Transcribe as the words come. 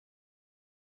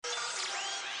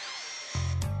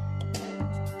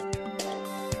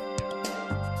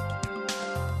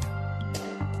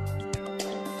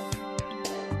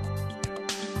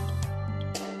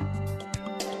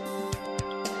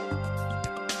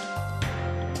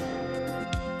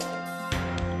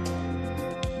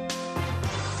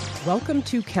Welcome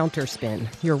to Counterspin,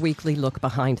 your weekly look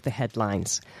behind the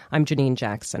headlines. I'm Janine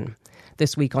Jackson.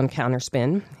 This week on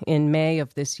Counterspin, in May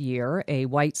of this year, a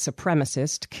white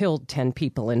supremacist killed 10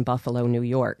 people in Buffalo, New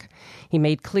York. He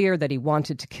made clear that he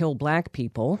wanted to kill black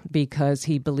people because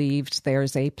he believed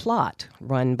there's a plot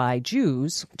run by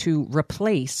Jews to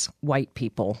replace white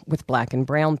people with black and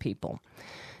brown people.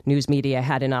 News media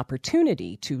had an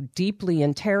opportunity to deeply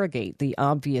interrogate the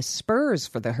obvious spurs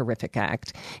for the horrific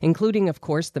act, including, of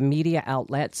course, the media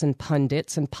outlets and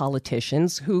pundits and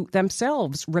politicians who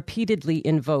themselves repeatedly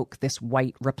invoke this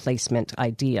white replacement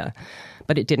idea.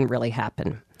 But it didn't really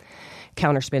happen.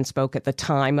 Counterspin spoke at the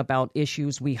time about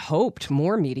issues we hoped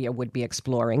more media would be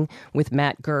exploring with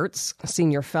Matt Gertz,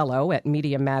 senior fellow at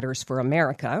Media Matters for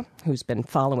America, who's been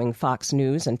following Fox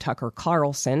News and Tucker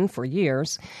Carlson for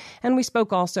years. And we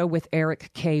spoke also with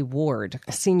Eric K. Ward,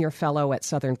 senior fellow at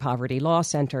Southern Poverty Law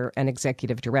Center and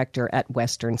executive director at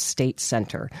Western State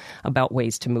Center, about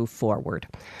ways to move forward.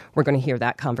 We're going to hear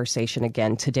that conversation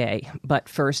again today. But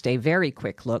first, a very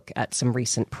quick look at some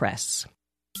recent press.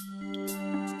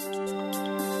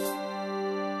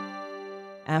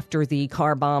 After the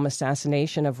car bomb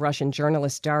assassination of Russian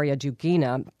journalist Daria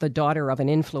Dugina, the daughter of an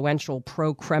influential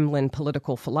pro-Kremlin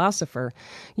political philosopher,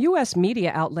 U.S.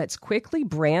 media outlets quickly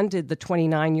branded the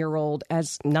 29-year-old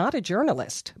as not a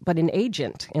journalist, but an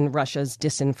agent in Russia's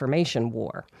disinformation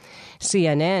war.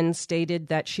 CNN stated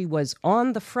that she was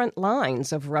on the front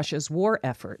lines of Russia's war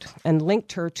effort and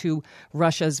linked her to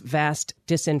Russia's vast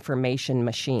disinformation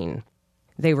machine.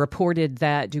 They reported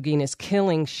that Dugina's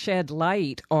killing shed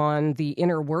light on the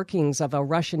inner workings of a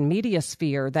Russian media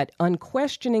sphere that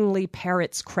unquestioningly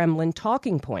parrots Kremlin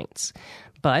talking points.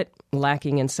 But,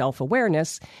 lacking in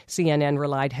self-awareness, CNN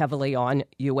relied heavily on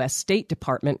U.S. State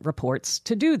Department reports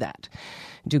to do that.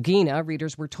 Dugina,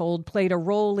 readers were told, played a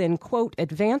role in, quote,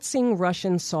 advancing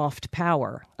Russian soft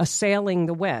power, assailing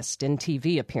the West in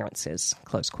TV appearances,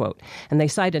 close quote. And they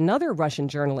cite another Russian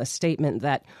journalist's statement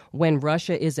that when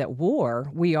Russia is at war,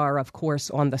 we are, of course,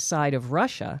 on the side of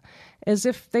Russia, as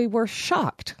if they were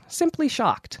shocked, simply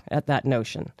shocked at that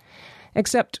notion.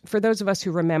 Except for those of us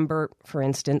who remember, for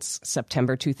instance,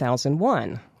 September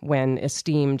 2001, when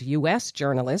esteemed U.S.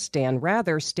 journalist Dan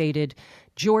Rather stated,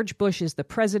 George Bush is the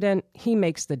president, he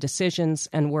makes the decisions,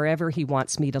 and wherever he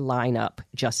wants me to line up,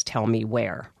 just tell me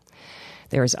where.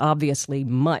 There is obviously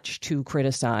much to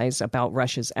criticize about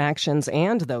Russia's actions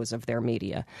and those of their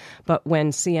media. But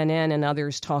when CNN and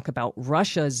others talk about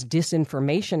Russia's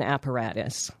disinformation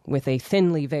apparatus with a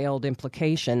thinly veiled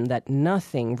implication that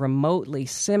nothing remotely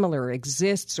similar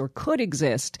exists or could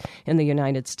exist in the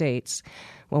United States,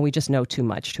 well, we just know too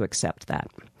much to accept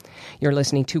that. You're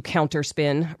listening to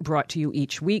Counterspin, brought to you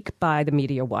each week by the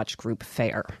Media Watch Group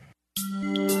FAIR.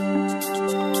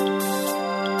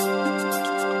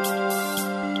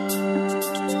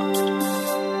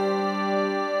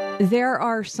 There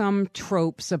are some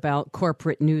tropes about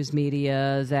corporate news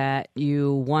media that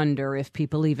you wonder if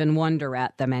people even wonder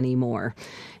at them anymore.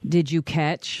 Did you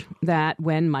catch that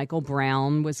when Michael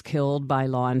Brown was killed by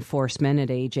law enforcement at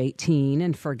age 18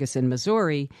 in Ferguson,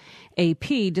 Missouri,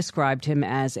 AP described him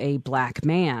as a black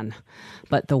man?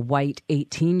 But the white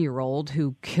 18-year-old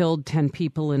who killed 10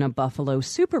 people in a Buffalo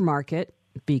supermarket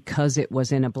because it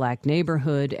was in a black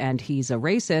neighborhood and he's a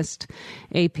racist,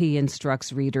 AP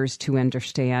instructs readers to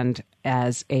understand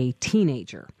as a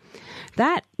teenager.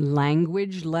 That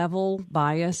language level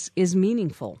bias is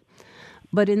meaningful.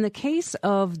 But in the case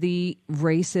of the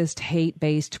racist,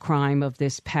 hate-based crime of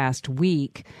this past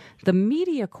week, the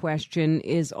media question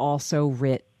is also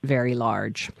writ very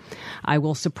large. I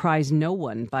will surprise no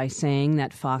one by saying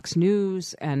that Fox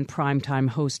News and primetime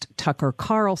host Tucker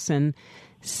Carlson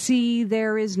see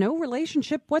there is no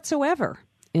relationship whatsoever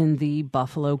in the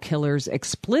Buffalo killer's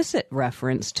explicit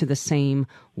reference to the same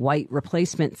white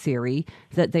replacement theory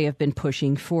that they have been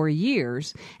pushing for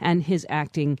years and his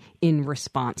acting in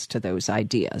response to those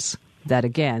ideas that,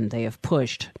 again, they have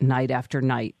pushed night after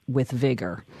night with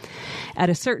vigor.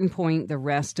 At a certain point, the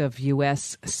rest of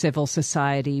U.S. civil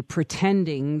society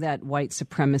pretending that white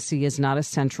supremacy is not a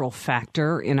central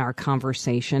factor in our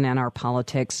conversation and our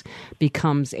politics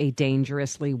becomes a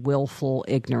dangerously willful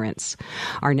ignorance.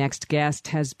 Our next guest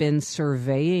has been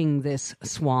surveying this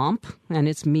swamp and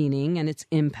its meaning and its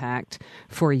impact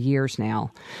for years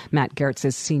now. Matt Gertz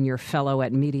is senior fellow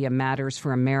at Media Matters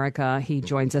for America. He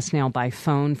joins us now by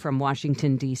phone from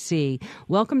Washington, D.C.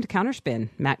 Welcome to Counterspin,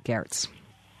 Matt Gertz.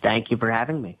 Thank you for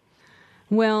having me.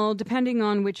 Well, depending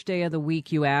on which day of the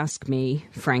week you ask me,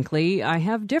 frankly, I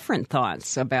have different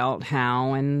thoughts about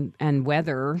how and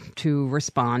whether to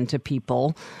respond to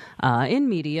people in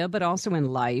media, but also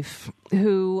in life,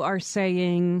 who are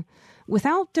saying,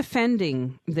 without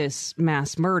defending this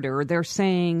mass murder, they're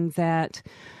saying that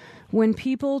when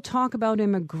people talk about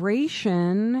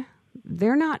immigration,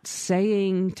 they're not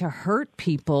saying to hurt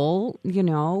people,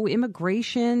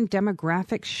 immigration,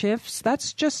 demographic shifts.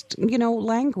 That's just,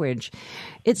 language.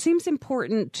 It seems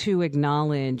important to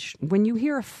acknowledge when you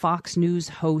hear a Fox News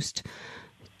host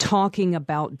talking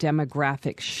about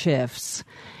demographic shifts,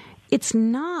 it's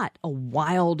not a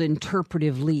wild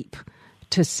interpretive leap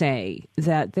to say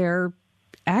that they're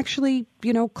actually,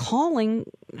 calling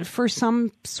for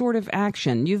some sort of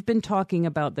action. You've been talking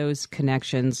about those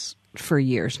connections for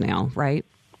years now, right?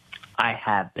 I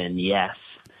have been, yes.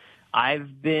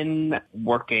 I've been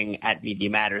working at Media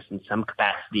Matters in some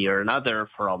capacity or another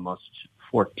for almost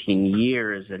 14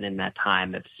 years, and in that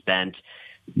time I've spent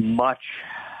much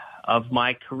of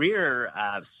my career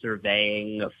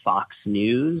surveying Fox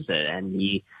News and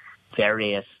the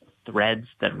various threads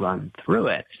that run through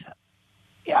it.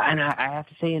 Yeah, and I have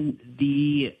to say, in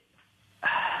the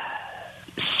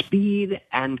speed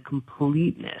and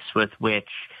completeness with which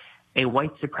a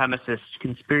white supremacist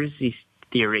conspiracy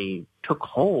theory took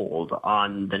hold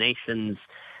on the nation's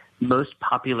most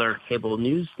popular cable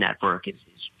news network is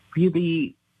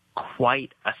really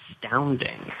quite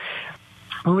astounding.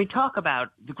 When we talk about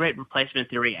the Great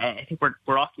Replacement theory, I think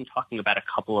we're often talking about a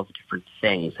couple of different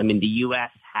things. I mean, the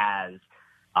U.S. has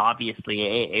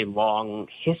obviously a long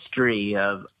history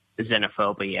of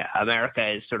xenophobia. America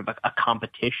is sort of a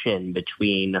competition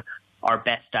between our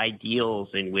best ideals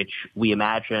in which we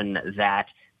imagine that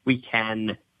we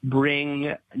can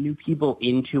bring new people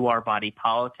into our body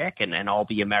politic and all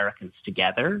be Americans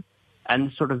together, and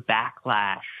the sort of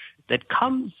backlash that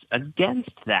comes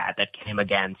against that came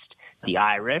against the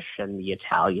Irish and the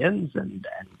Italians and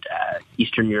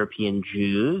Eastern European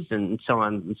Jews and so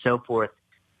on and so forth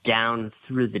down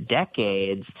through the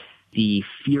decades, the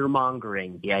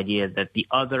fear-mongering, the idea that the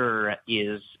other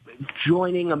is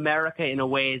joining America in a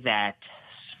way that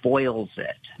spoils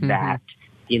it, that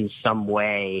in some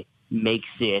way makes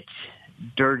it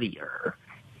dirtier.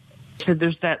 So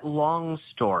there's that long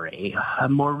story.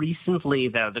 More recently,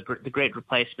 though, the Great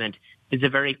Replacement is a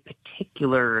very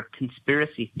particular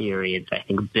conspiracy theory that I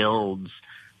think builds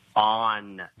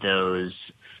on those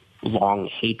long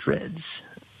hatreds.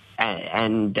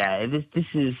 And this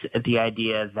is the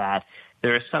idea that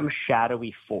there is some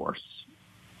shadowy force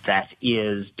that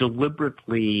is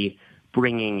deliberately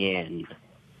bringing in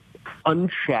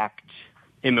unchecked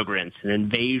immigrants, an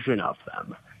invasion of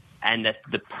them, and that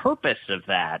the purpose of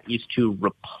that is to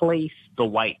replace the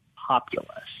white populace,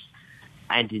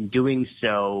 and in doing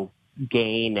so,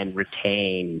 gain and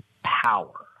retain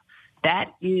power.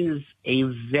 That is a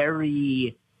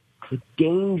very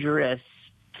dangerous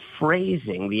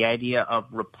phrasing, the idea of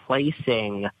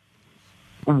replacing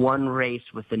one race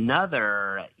with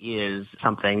another is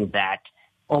something that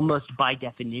almost by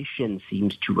definition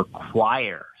seems to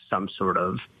require some sort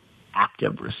of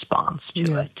active response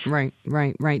to it.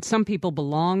 Right. Some people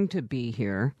belong to be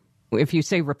here. If you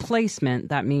say replacement,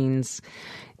 that means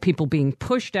people being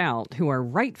pushed out who are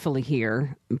rightfully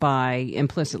here by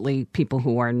implicitly people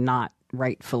who are not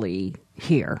rightfully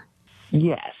here.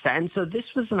 Yes, and so this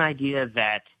was an idea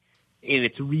that in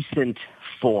its recent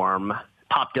form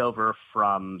popped over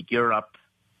from Europe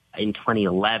in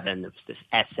 2011. There was this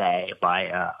essay by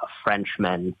a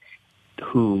Frenchman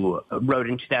who wrote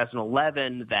in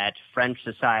 2011 that French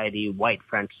society, white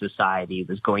French society,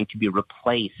 was going to be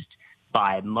replaced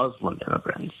by Muslim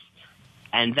immigrants.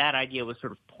 And that idea was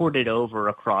sort of ported over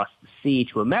across the sea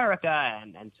to America,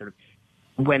 and sort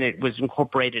of when it was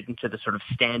incorporated into the sort of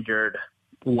standard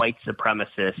white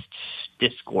supremacist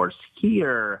discourse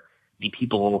here, the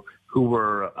people who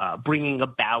were bringing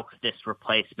about this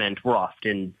replacement were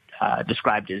often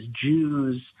described as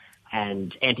Jews,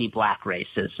 and anti-black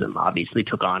racism obviously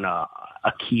took on a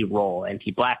key role.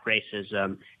 Anti-black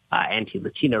racism,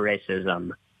 anti-Latino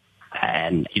racism,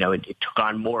 and it took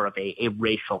on more of a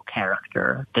racial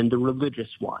character than the religious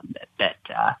one that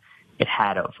it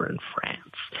had over in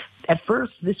France. At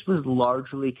first, this was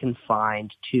largely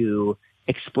confined to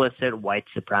explicit white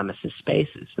supremacist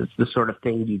spaces. It's the sort of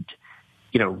thing you'd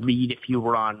read if you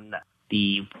were on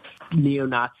the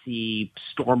neo-Nazi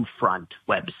Stormfront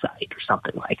website or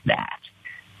something like that.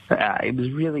 It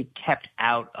was really kept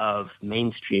out of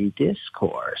mainstream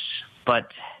discourse,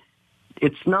 but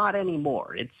it's not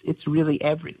anymore. It's really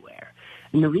everywhere.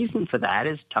 And the reason for that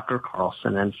is Tucker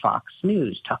Carlson and Fox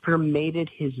News. Tucker made it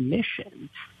his mission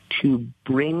to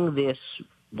bring this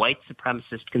white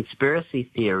supremacist conspiracy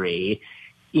theory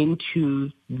into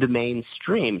the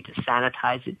mainstream, to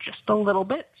sanitize it just a little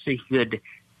bit so he could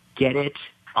get it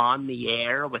on the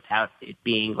air without it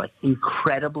being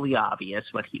incredibly obvious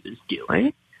what he was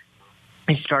doing.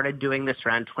 He started doing this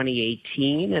around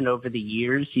 2018, and over the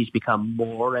years he's become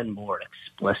more and more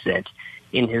explicit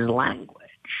in his language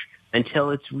until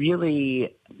it's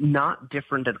really not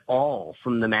different at all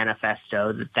from the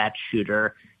manifesto that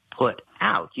shooter put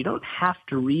out. You don't have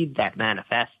to read that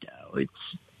manifesto. It's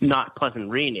not pleasant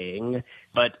reading,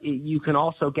 but you can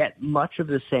also get much of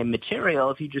the same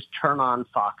material if you just turn on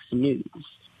Fox News.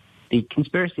 The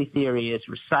conspiracy theory is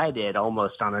recited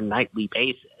almost on a nightly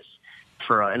basis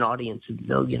for an audience of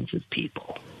millions of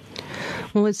people.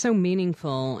 Well, it's so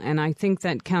meaningful, and I think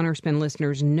that Counterspin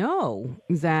listeners know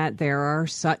that there are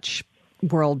such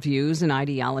worldviews and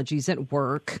ideologies at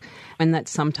work, and that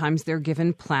sometimes they're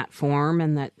given platform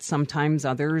and that sometimes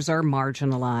others are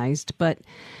marginalized. But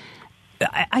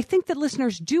I think that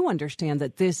listeners do understand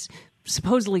that this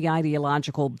supposedly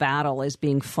ideological battle is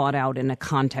being fought out in a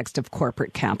context of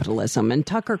corporate capitalism. And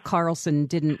Tucker Carlson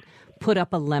didn't put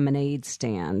up a lemonade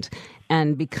stand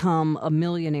and become a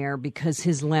millionaire because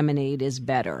his lemonade is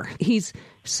better. He's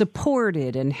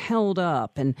supported and held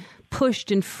up and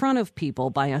pushed in front of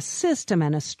people by a system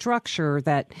and a structure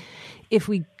that, if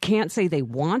we can't say they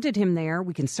wanted him there,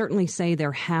 we can certainly say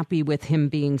they're happy with him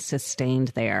being sustained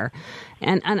there.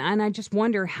 And I just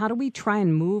wonder, how do we try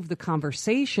and move the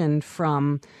conversation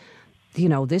from,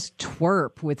 this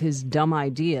twerp with his dumb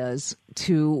ideas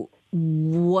to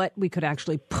what we could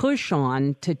actually push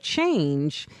on to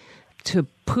change, to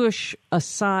push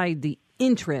aside the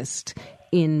interest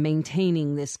in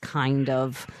maintaining this kind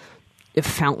of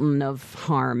fountain of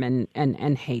harm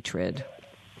and hatred.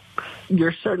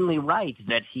 You're certainly right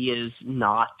that he is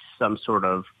not some sort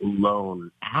of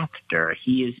lone actor.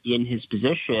 He is in his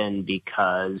position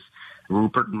because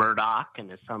Rupert Murdoch and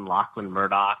his son Lachlan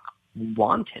Murdoch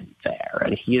want him there.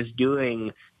 And he is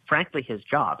doing, frankly, his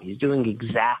job. He's doing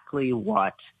exactly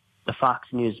what the Fox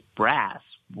News brass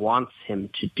wants him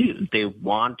to do. They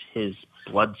want his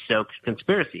blood-soaked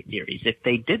conspiracy theories. If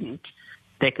they didn't,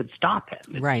 they could stop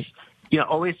him. Right.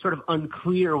 Always sort of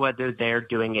unclear whether they're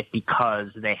doing it because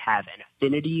they have an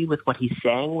affinity with what he's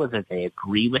saying, whether they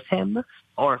agree with him,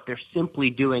 or if they're simply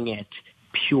doing it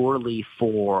purely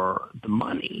for the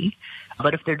money.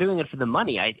 But if they're doing it for the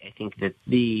money, I think that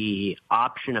the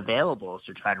option available is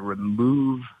to try to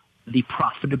remove the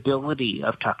profitability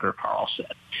of Tucker Carlson.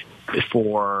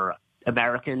 For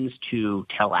Americans to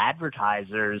tell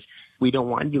advertisers, we don't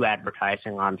want you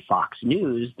advertising on Fox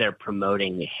News. They're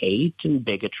promoting hate and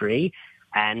bigotry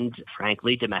and,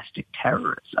 frankly, domestic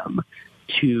terrorism.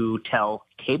 To tell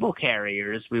cable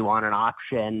carriers we want an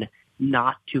option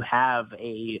not to have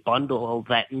a bundle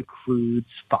that includes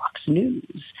Fox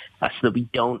News, so that we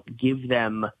don't give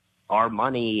them our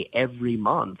money every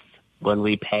month when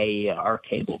we pay our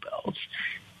cable bills.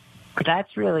 But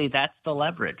that's the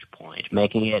leverage point,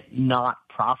 making it not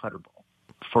profitable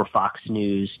for Fox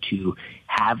News to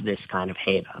have this kind of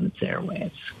hate on its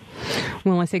airwaves.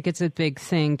 Well, I think it's a big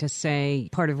thing to say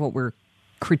part of what we're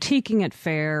critiquing at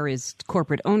FAIR is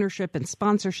corporate ownership and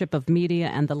sponsorship of media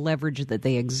and the leverage that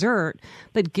they exert.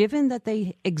 But given that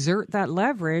they exert that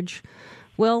leverage,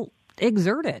 well,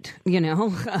 exert it, and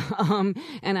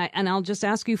I'll just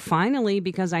ask you finally,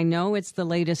 because I know it's the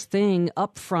latest thing,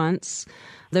 upfronts.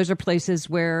 Those are places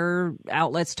where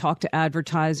outlets talk to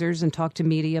advertisers and talk to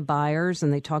media buyers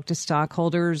and they talk to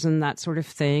stockholders and that sort of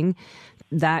thing.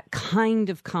 That kind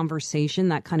of conversation,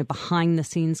 that kind of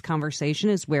behind-the-scenes conversation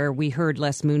is where we heard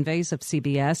Les Moonves of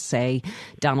CBS say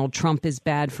Donald Trump is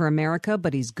bad for America,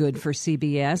 but he's good for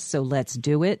CBS, so let's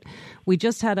do it. We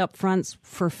just had upfronts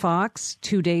for Fox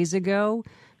 2 days ago.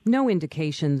 No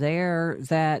indication there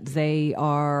that they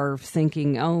are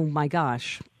thinking, oh, my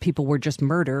gosh, people were just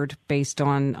murdered based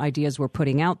on ideas we're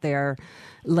putting out there.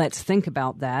 Let's think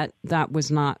about that. That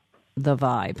was not the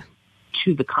vibe.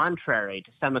 To the contrary,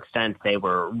 to some extent, they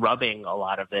were rubbing a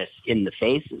lot of this in the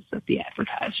faces of the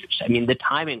advertisers. I mean, the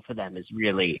timing for them is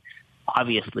really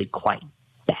obviously quite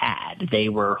bad. They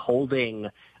were holding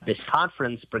this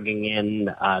conference, bringing in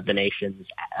the nation's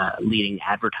leading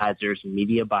advertisers and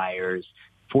media buyers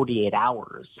 48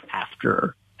 hours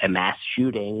after a mass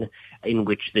shooting in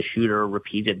which the shooter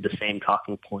repeated the same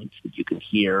talking points that you can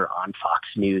hear on Fox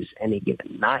News any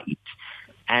given night.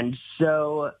 And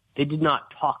so they did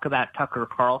not talk about Tucker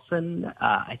Carlson,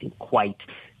 I think, quite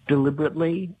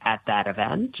deliberately at that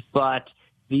event. But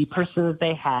the person that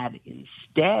they had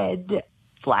instead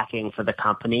flacking for the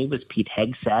company was Pete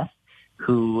Hegseth,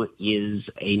 who is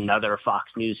another Fox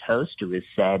News host who has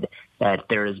said that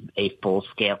there is a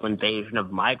full-scale invasion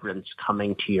of migrants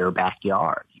coming to your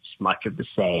backyard. It's much of the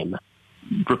same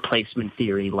replacement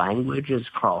theory language as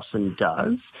Carlson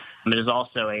does. It is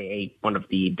also one of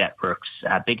the network's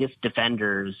biggest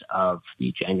defenders of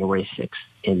the January 6th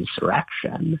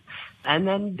insurrection. And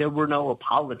then there were no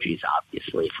apologies,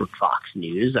 obviously, from Fox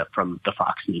News, from the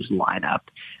Fox News lineup.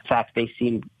 In fact, they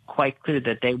seem quite clear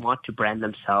that they want to brand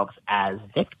themselves as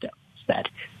victims, that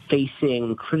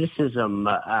facing criticism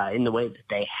in the way that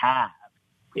they have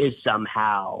is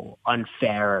somehow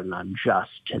unfair and unjust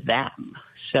to them.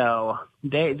 So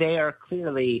they are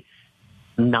clearly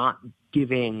not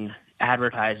giving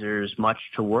advertisers much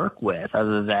to work with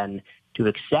other than to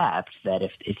accept that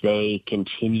if they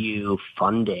continue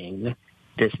funding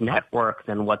this network,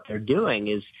 then what they're doing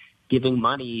is giving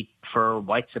money for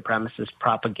white supremacist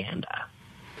propaganda.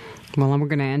 Well, and we're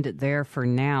going to end it there for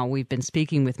now. We've been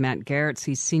speaking with Matt Garretts.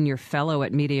 He's Senior Fellow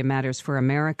at Media Matters for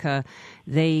America.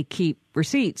 They keep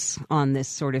receipts on this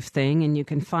sort of thing, and you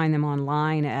can find them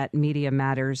online at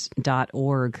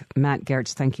MediaMatters.org. Matt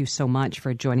Garretts, thank you so much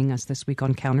for joining us this week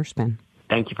on Counterspin.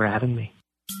 Thank you for having me.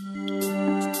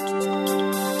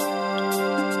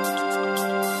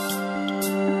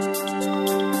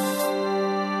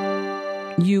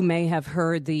 You may have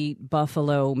heard the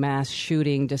Buffalo mass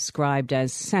shooting described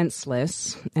as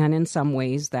senseless, and in some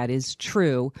ways that is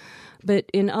true, but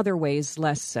in other ways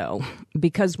less so,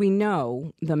 because we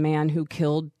know the man who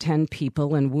killed 10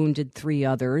 people and wounded 3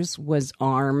 others was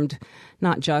armed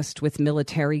not just with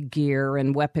military gear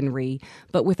and weaponry,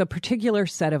 but with a particular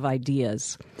set of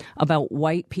ideas about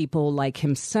white people like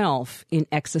himself in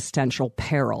existential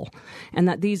peril, and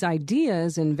that these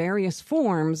ideas in various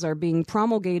forms are being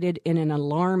promulgated in an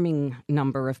alarming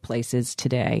number of places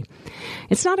today.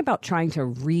 It's not about trying to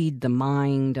read the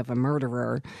mind of a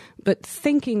murderer, but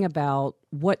thinking about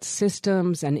what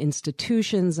systems and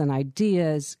institutions and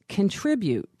ideas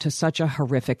contribute to such a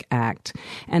horrific act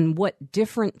and what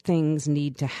different things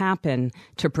need to happen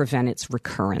to prevent its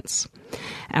recurrence.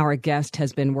 Our guest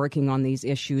has been working on these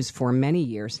issues for many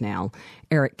years now.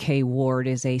 Eric K. Ward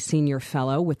is a senior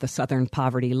fellow with the Southern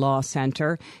Poverty Law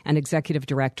Center and executive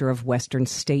director of Western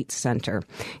State Center.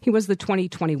 He was the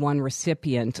 2021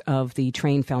 recipient of the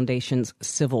Train Foundation's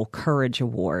Civil Courage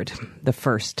Award, the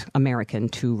first American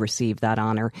to receive that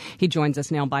honor. He joins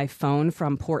us now by phone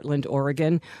from Portland,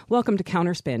 Oregon. Welcome to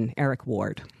Counterspin, Eric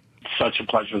Ward. Such a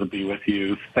pleasure to be with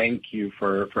you. Thank you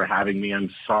for having me.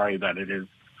 I'm sorry that it is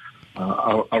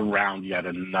around yet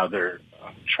another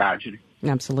tragedy.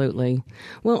 Absolutely.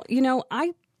 Well,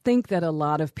 I think that a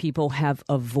lot of people have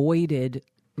avoided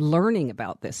learning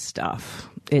about this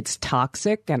stuff. It's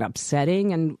toxic and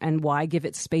upsetting, and why give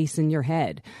it space in your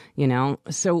head,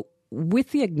 So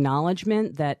with the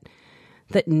acknowledgement that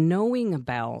knowing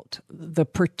about the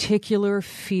particular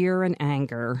fear and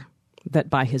anger that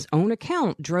by his own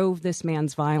account drove this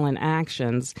man's violent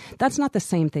actions, that's not the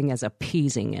same thing as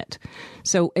appeasing it.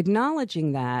 So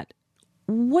acknowledging that,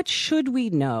 what should we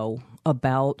know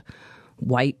about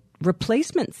white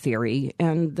replacement theory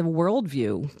and the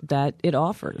worldview that it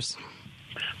offers?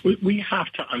 We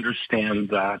have to understand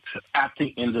that at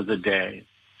the end of the day,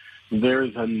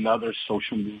 there's another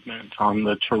social movement on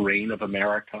the terrain of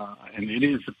America, and it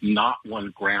is not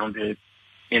one grounded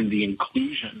in the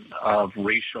inclusion of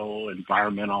racial,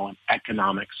 environmental, and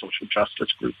economic social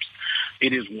justice groups.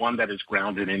 It is one that is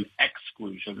grounded in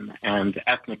exclusion and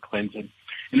ethnic cleansing,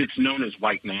 and it's known as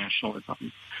white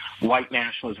nationalism. White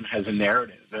nationalism has a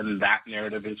narrative, and that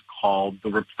narrative is called the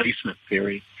replacement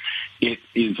theory. It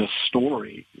is a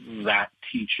story that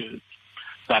teaches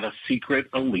that a secret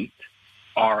elite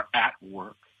are at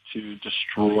work to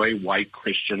destroy white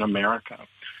Christian America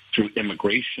through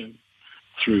immigration,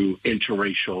 through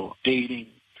interracial dating,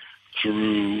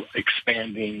 through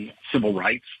expanding civil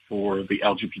rights for the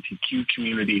LGBTQ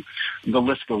community. The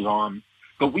list goes on.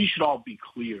 But we should all be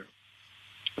clear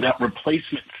that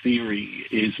replacement theory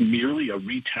is merely a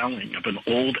retelling of an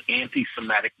old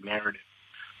anti-Semitic narrative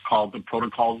called the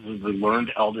Protocols of the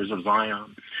Learned Elders of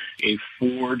Zion, a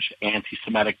forged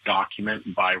anti-Semitic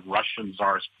document by Russian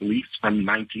Tsarist police from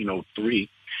 1903.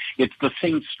 It's the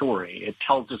same story. It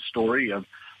tells the story of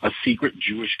a secret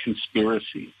Jewish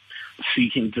conspiracy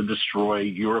seeking to destroy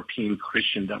European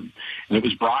Christendom. And it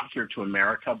was brought here to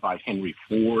America by Henry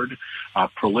Ford,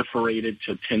 proliferated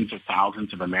to tens of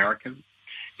thousands of Americans.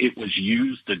 It was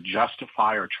used to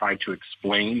justify or try to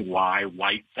explain why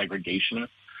white segregationists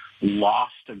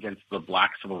lost against the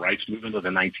black civil rights movement of the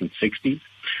 1960s.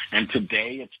 And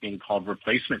today it's being called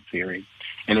replacement theory,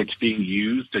 and it's being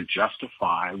used to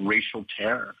justify racial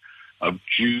terror of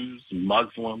Jews,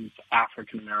 Muslims,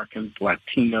 African Americans,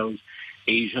 Latinos,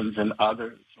 Asians, and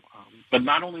others. But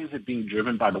not only is it being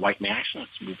driven by the white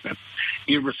nationalist movement,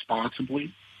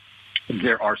 irresponsibly,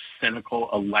 There are cynical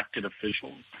elected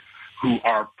officials who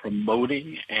are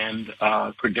promoting and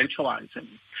credentializing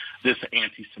this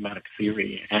anti-Semitic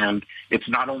theory. And it's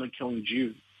not only killing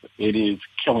Jews, it is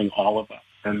killing all of us.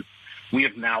 And we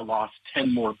have now lost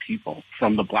 10 more people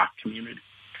from the Black community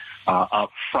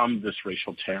from this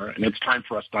racial terror. And it's time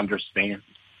for us to understand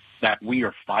that we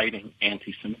are fighting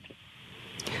anti-Semitism.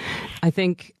 I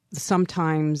think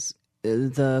sometimes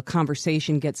the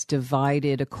conversation gets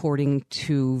divided according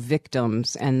to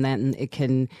victims, and then it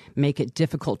can make it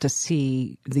difficult to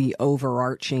see the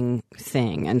overarching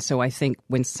thing. And so I think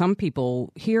when some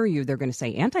people hear you, they're going to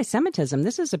say, anti-Semitism,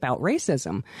 this is about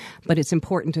racism. But it's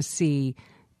important to see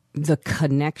the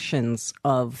connections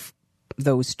of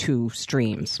those two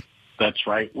streams. That's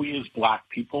right. We as Black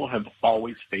people have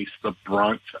always faced the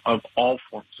brunt of all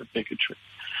forms of bigotry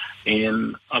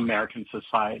in American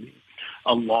society.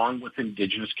 Along with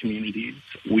indigenous communities,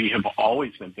 we have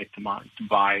always been victimized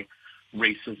by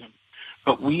racism.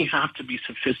 But we have to be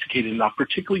sophisticated enough,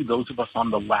 particularly those of us on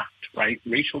the left, right,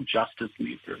 racial justice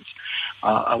leaders.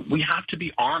 We have to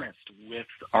be honest with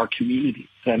our communities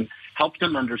and help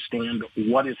them understand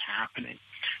what is happening.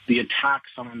 The attacks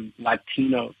on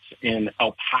Latinos in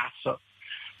El Paso,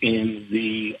 in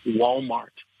the Walmart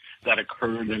that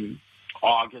occurred in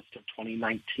August of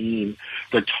 2019,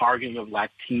 the targeting of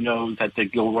Latinos at the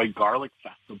Gilroy Garlic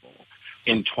Festival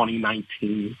in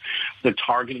 2019, the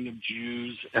targeting of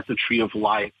Jews at the Tree of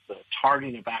Life, the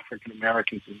targeting of African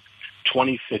Americans in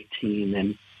 2015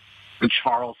 in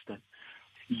Charleston.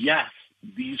 Yes,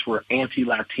 these were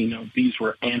anti-Latino, these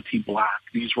were anti-Black,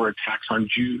 these were attacks on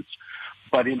Jews.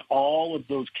 But in all of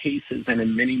those cases and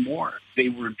in many more, they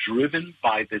were driven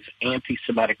by this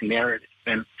anti-Semitic narrative.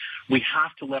 And we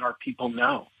have to let our people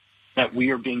know that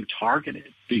we are being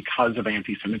targeted because of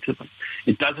anti-Semitism.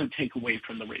 It doesn't take away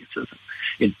from the racism.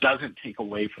 It doesn't take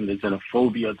away from the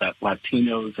xenophobia that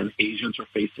Latinos and Asians are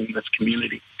facing in this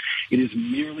community. It is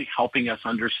merely helping us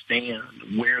understand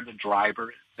where the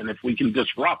driver is. And if we can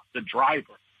disrupt the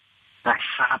driver,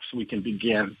 perhaps we can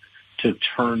begin to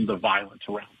turn the violence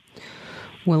around.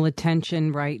 Well,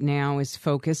 attention right now is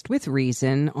focused with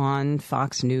reason on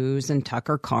Fox News and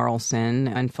Tucker Carlson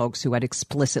and folks who had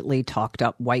explicitly talked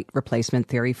up white replacement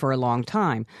theory for a long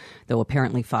time, though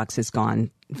apparently Fox has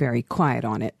gone very quiet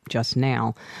on it just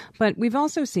now. But we've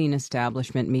also seen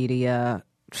establishment media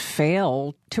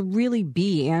fail to really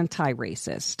be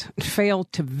anti-racist, fail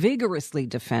to vigorously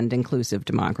defend inclusive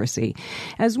democracy,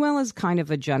 as well as kind of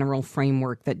a general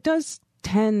framework that does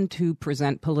tend to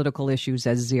present political issues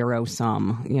as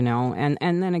zero-sum, you know. And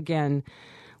then again,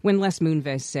 when Les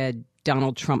Moonves said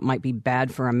Donald Trump might be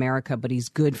bad for America, but he's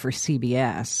good for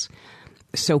CBS,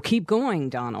 so keep going,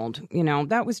 Donald. You know,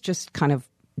 that was just kind of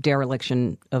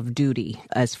dereliction of duty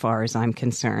as far as I'm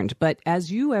concerned. But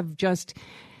as you have just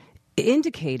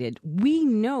indicated, we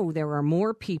know there are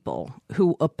more people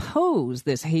who oppose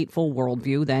this hateful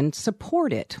worldview than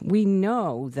support it. We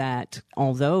know that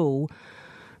although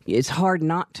it's hard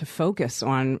not to focus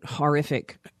on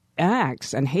horrific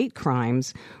acts and hate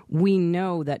crimes, we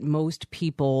know that most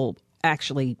people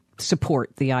actually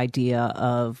support the idea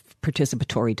of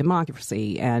participatory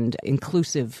democracy and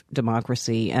inclusive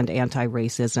democracy and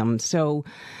anti-racism. So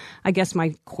I guess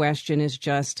my question is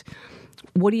just,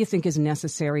 what do you think is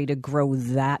necessary to grow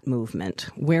that movement?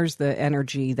 Where's the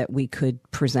energy that we could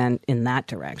present in that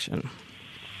direction?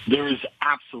 There is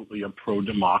absolutely a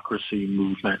pro-democracy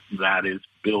movement that is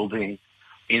building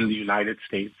in the United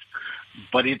States,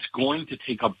 but it's going to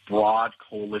take a broad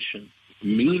coalition,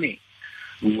 meaning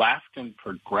left and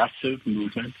progressive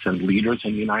movements and leaders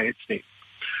in the United States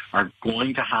are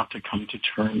going to have to come to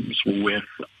terms with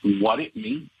what it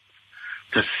means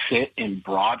to sit in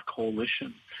broad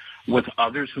coalition with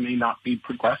others who may not be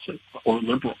progressive or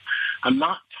liberal. I'm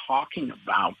not talking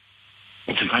about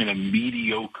it's a kind of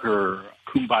mediocre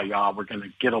kumbaya, we're going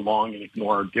to get along and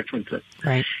ignore our differences.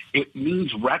 Right. It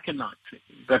means recognizing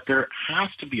that there has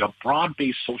to be a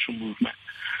broad-based social movement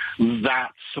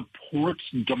that supports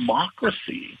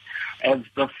democracy as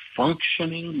the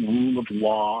functioning rule of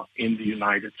law in the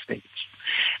United States.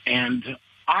 And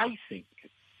I think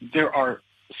there are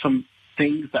some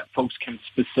things that folks can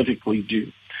specifically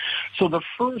do. So the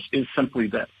first is simply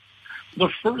this. The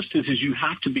first is you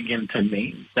have to begin to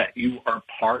name that you are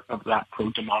part of that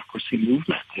pro-democracy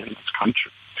movement in this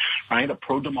country, right? A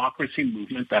pro-democracy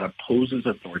movement that opposes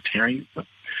authoritarianism,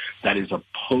 that is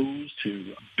opposed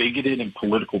to bigoted and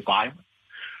political violence,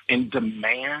 and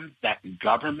demands that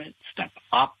government step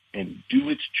up and do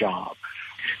its job,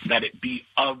 that it be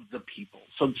of the people.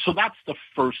 So that's the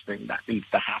first thing that needs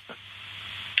to happen.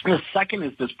 And the second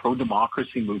is this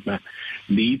pro-democracy movement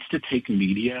needs to take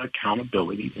media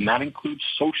accountability, and that includes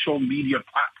social media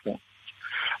platforms.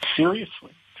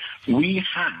 Seriously, we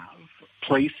have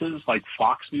places like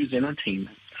Fox News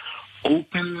Entertainment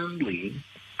openly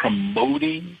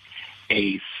promoting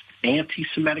a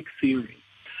anti-Semitic theory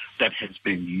that has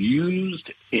been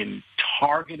used in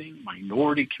targeting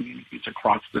minority communities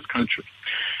across this country.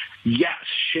 Yes,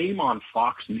 shame on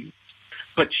Fox News,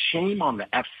 but shame on the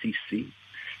FCC,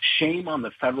 shame on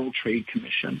the Federal Trade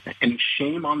Commission, and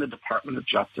shame on the Department of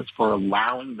Justice for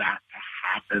allowing that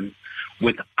to happen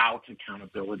without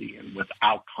accountability and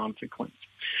without consequence.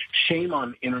 Shame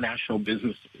on international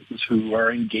businesses who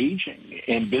are engaging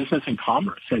in business and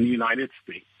commerce in the United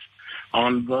States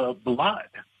on the blood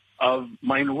of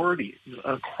minorities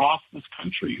across this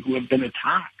country who have been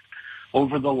attacked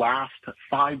over the last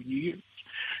 5 years.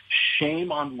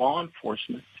 Shame on law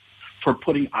enforcement for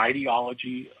putting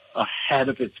ideology ahead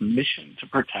of its mission to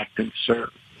protect and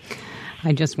serve.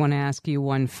 I just want to ask you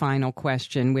one final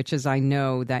question, which is, I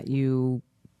know that you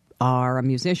are a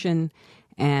musician,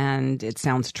 and it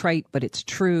sounds trite, but it's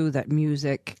true that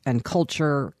music and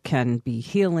culture can be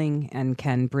healing and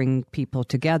can bring people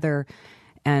together.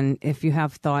 And if you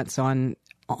have thoughts on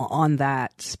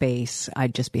that space,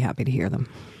 I'd just be happy to hear them.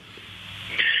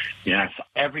 Yes,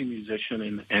 every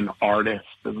musician and artist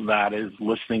that is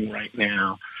listening right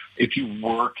now, if you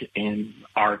work in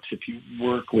arts, if you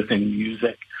work within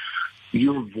music,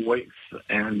 your voice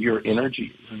and your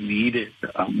energy is needed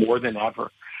more than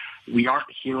ever. We aren't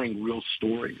hearing real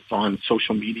stories on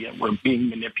social media. We're being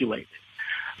manipulated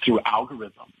through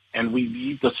algorithms, and we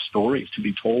need the stories to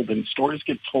be told, and stories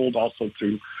get told also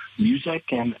through music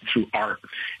and through art.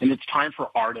 And it's time for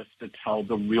artists to tell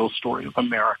the real story of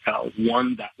America,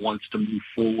 one that wants to move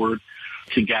forward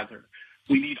together.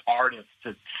 We need artists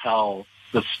to tell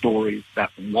the stories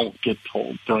that won't get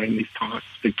told during these times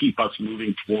to keep us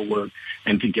moving forward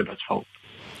and to give us hope.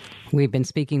 We've been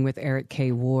speaking with Eric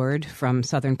K. Ward from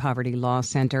Southern Poverty Law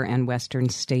Center and Western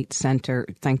State Center.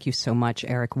 Thank you so much,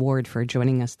 Eric Ward, for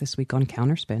joining us this week on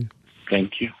Counterspin.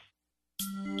 Thank you.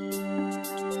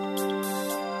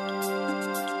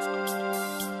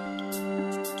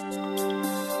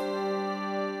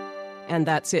 And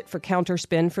that's it for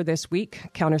Counterspin for this week.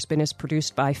 Counterspin is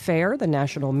produced by FAIR, the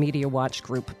National Media Watch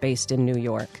group based in New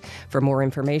York. For more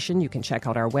information, you can check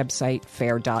out our website,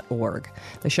 fair.org.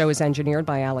 The show is engineered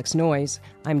by Alex Noyes.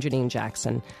 I'm Janine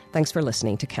Jackson. Thanks for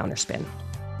listening to Counterspin.